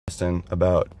person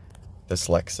about this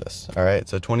Lexus. All right,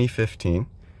 so 2015,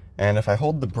 and if I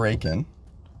hold the brake in,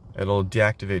 it'll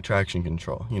deactivate traction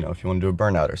control, you know, if you want to do a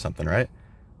burnout or something, right?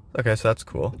 Okay, so that's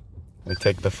cool. We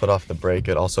take the foot off the brake,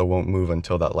 it also won't move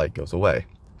until that light goes away.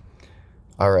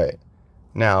 All right,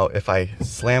 now if I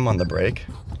slam on the brake,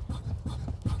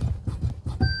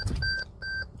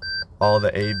 all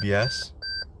the ABS,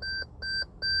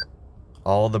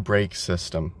 all the brake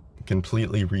system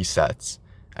completely resets.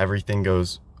 Everything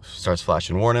starts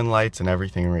flashing warning lights and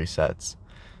everything resets.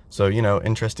 So, you know,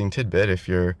 interesting tidbit, if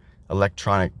your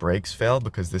electronic brakes fail,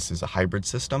 because this is a hybrid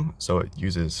system, so it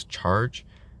uses charge,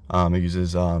 it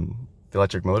uses the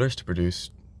electric motors to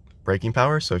produce braking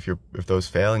power. So if those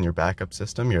fail in your backup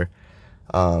system, your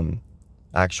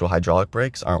actual hydraulic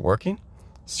brakes aren't working,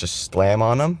 it's just slam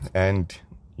on them and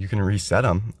you can reset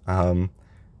them.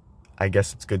 I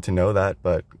guess it's good to know that,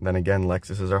 but then again,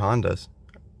 Lexuses are Hondas,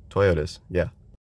 Toyotas, yeah.